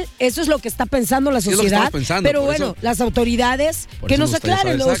 Igual, eso es lo que está pensando la sociedad, pero bueno, las autoridades que nos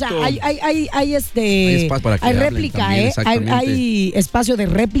aclaren, o sea, hay réplica, hay espacio de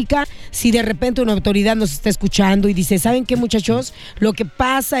réplica. Si de repente una autoridad nos está escuchando, escuchando y dice, ¿saben qué, muchachos? Lo que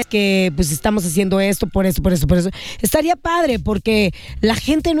pasa es que pues estamos haciendo esto, por eso. Estaría padre porque la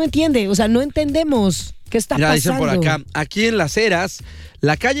gente no entiende, o sea, no entendemos qué está pasando. Dicen por acá, aquí en Las Heras,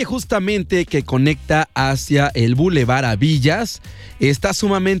 la calle justamente que conecta hacia el Boulevard a Villas está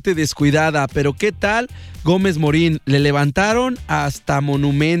sumamente descuidada, pero ¿qué tal? Gómez Morín, le levantaron hasta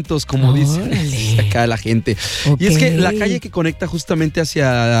monumentos, como dicen acá la gente. Okay. Y es que la calle que conecta justamente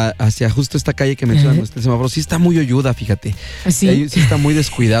hacia justo esta calle que mencionan nuestro semáforo, sí está muy hoyuda, fíjate. ¿Sí? Sí está muy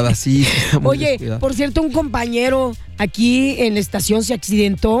descuidada, sí. Muy Oye, descuidada. Por cierto, un compañero aquí en la estación se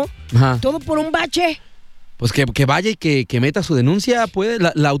accidentó, todo por un bache. Pues que vaya y que meta su denuncia, puede.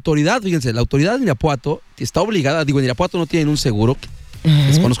 La autoridad, fíjense, la autoridad de Irapuato está obligada, en Irapuato no tienen un seguro,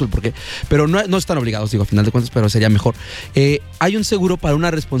 desconozco el porqué, pero no están obligados, a final de cuentas, pero sería mejor. Hay un seguro para una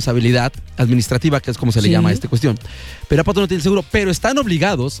responsabilidad administrativa, que es como se le llama a esta cuestión. Pero Irapuato no tiene seguro, pero están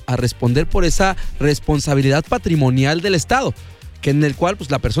obligados a responder por esa responsabilidad patrimonial del Estado, que en el cual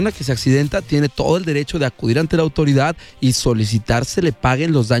pues la persona que se accidenta tiene todo el derecho de acudir ante la autoridad y solicitar se le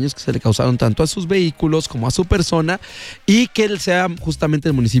paguen los daños que se le causaron tanto a sus vehículos como a su persona, y que él sea justamente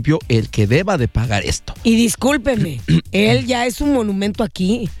el municipio el que deba de pagar esto. Y discúlpeme, él ya es un monumento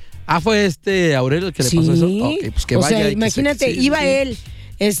aquí. ¿Fue Aurelio el que le pasó eso? Okay, pues que vaya. O sea, imagínate, iba él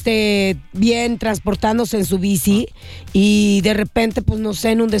bien transportándose en su bici y de repente, pues no sé,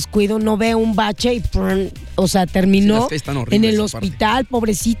 en un descuido no ve un bache y terminó en el hospital,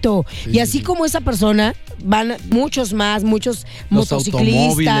 pobrecito. Y así como esa persona, van muchos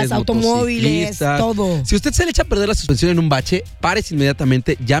motociclistas, automóviles, todo. Si usted se le echa a perder la suspensión en un bache, párese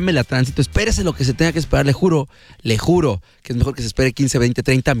inmediatamente, llámele a tránsito, espérese lo que se tenga que esperar, le juro que es mejor que se espere 15, 20,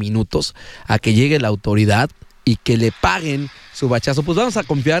 30 minutos a que llegue la autoridad y que le paguen su bachazo. Pues vamos a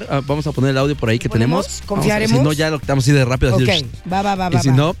confiar, vamos a poner el audio por ahí que tenemos. ¿Confiaremos? Si no, ya lo quitamos así de rápido. Ok, así, va. Y si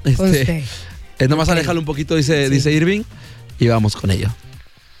no, nomás aléjalo un poquito, dice Irving, y vamos con ello.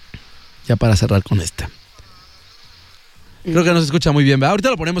 Ya para cerrar con esta. Creo que no se escucha muy bien, ¿verdad? Ahorita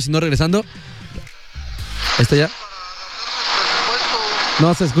lo ponemos, si no, regresando. ¿Está ya?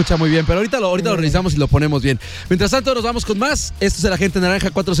 No se escucha muy bien, pero ahorita lo revisamos y lo ponemos bien. Mientras tanto, nos vamos con más. Esto es el Agente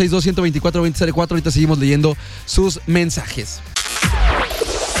Naranja 462-124-2004. Ahorita seguimos leyendo sus mensajes.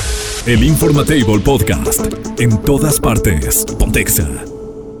 El Informatable Podcast. En todas partes. Pontexa.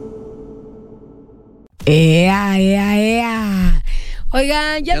 ¡Ea!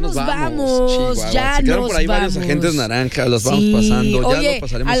 Oigan, ya nos vamos. Ya nos por ahí vamos. Varios agentes naranjas, los vamos pasando. Oye, ya lo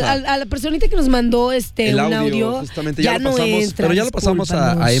pasaremos a la personita que nos mandó el un audio, justamente ya lo pasamos, no entra, pero ya lo pasamos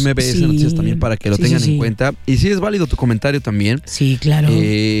a MBS Noticias también para que lo tengan en cuenta. Y sí es válido tu comentario también. Sí, claro.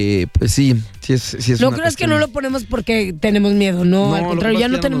 Pues sí es no una creas que cuestión. no lo ponemos porque tenemos miedo, no, al contrario, ya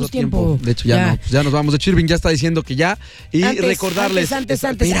no tenemos tiempo. De hecho, ya nos vamos. De hecho, Irving ya está diciendo que ya. Y recordarles. Antes.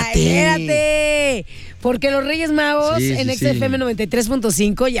 Espérate. Porque los Reyes Magos en XFM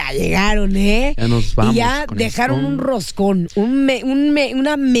 93.5 ya llegaron, ¿eh? Ya nos vamos. Y ya dejaron un roscón,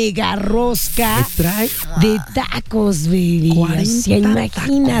 una mega rosca de tacos, baby. O sea,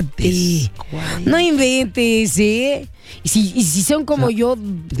 imagínate. No inventes, ¿eh? Y si son como yo...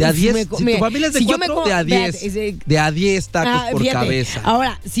 De a 10, si tu familia es de 4, de a 10. De a 10 tacos por cabeza.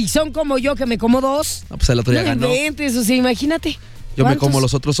 Ahora, si son como yo, que me como 2... pues el otro día ganó. No inventes, o sea, imagínate. Yo me como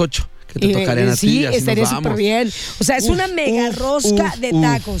los otros 8. Que te tocarían a ti. Sí, estaría súper bien. O sea, es una mega rosca de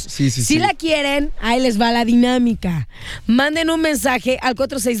tacos. Si la quieren, ahí les va la dinámica. Manden un mensaje al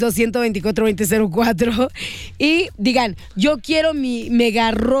 462-124-2004 y digan, yo quiero mi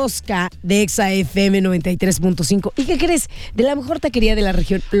mega rosca de XFM 93.5. ¿Y qué crees? De la mejor taquería de la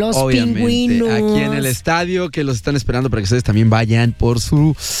región, Los Pingüinos. Aquí en el estadio, que los están esperando para que ustedes también vayan por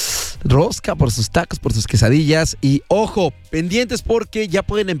su rosca, por sus tacos, por sus quesadillas. Y ojo, pendientes porque ya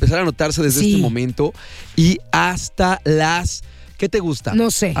pueden empezar a anotarse desde este momento y hasta las... ¿Qué te gusta?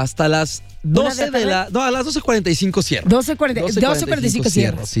 No sé. Hasta las 12 a las 12:45 cierro. 12:45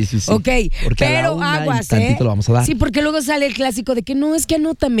 cierro. Sí. Ok, porque pero aguas, lo vamos a dar. Sí, porque luego sale el clásico de que no, es que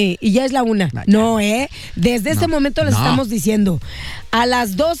anótame y ya es la 1. No, desde este momento les estamos diciendo. A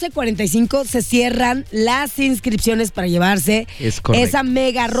las 12:45 se cierran las inscripciones para llevarse esa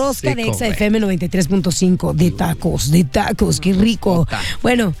mega rosca de XFM 93.5 de tacos, qué rico.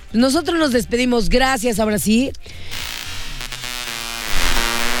 Bueno, nosotros nos despedimos. Gracias, ahora sí.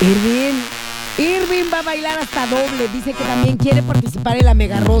 Irving va a bailar hasta doble. Dice que también quiere participar en la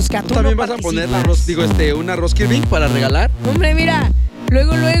mega rosca. ¿Tú también vas a poner una rosca Irving para regalar? Hombre, mira,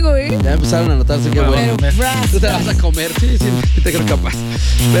 Luego, Ya empezaron a notarse, qué bueno. Tú te vas a comer, sí, te creo capaz.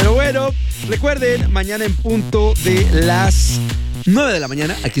 Pero bueno, recuerden, mañana en punto de las 9 de la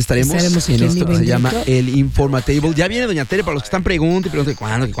mañana, aquí estaremos en esto que se llama el Informatable. Ya viene Doña Tere, para los que están preguntando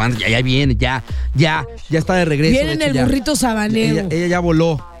 ¿cuándo? Ya viene, ya está de regreso. Viene en el burrito sabanero. Ella ya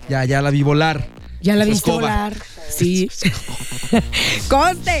voló, ya la vi volar. Ya la viste volar. Sí.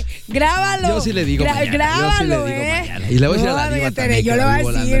 Conste, grábalo. Yo sí le digo mañana. Grábalo, Y le voy a decir a la diva también. Yo le voy a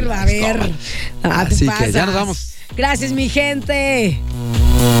decir, a ver. Así que ya nos vamos. Gracias, mi gente.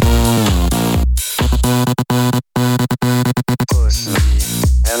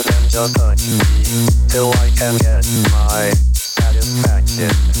 And then just touch me till I can get my satisfaction.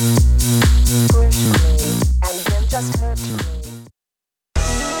 Push me and then just hurt me.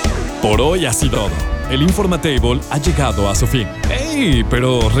 Por hoy ha sido todo. El Informatable ha llegado a su fin. ¡Ey!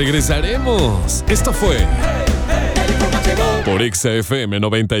 Pero regresaremos. Esto fue por XFM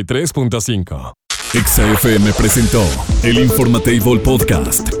 93.5. XFM presentó el Informatable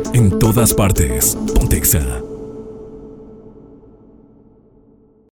Podcast. En todas partes. Ponte Exa.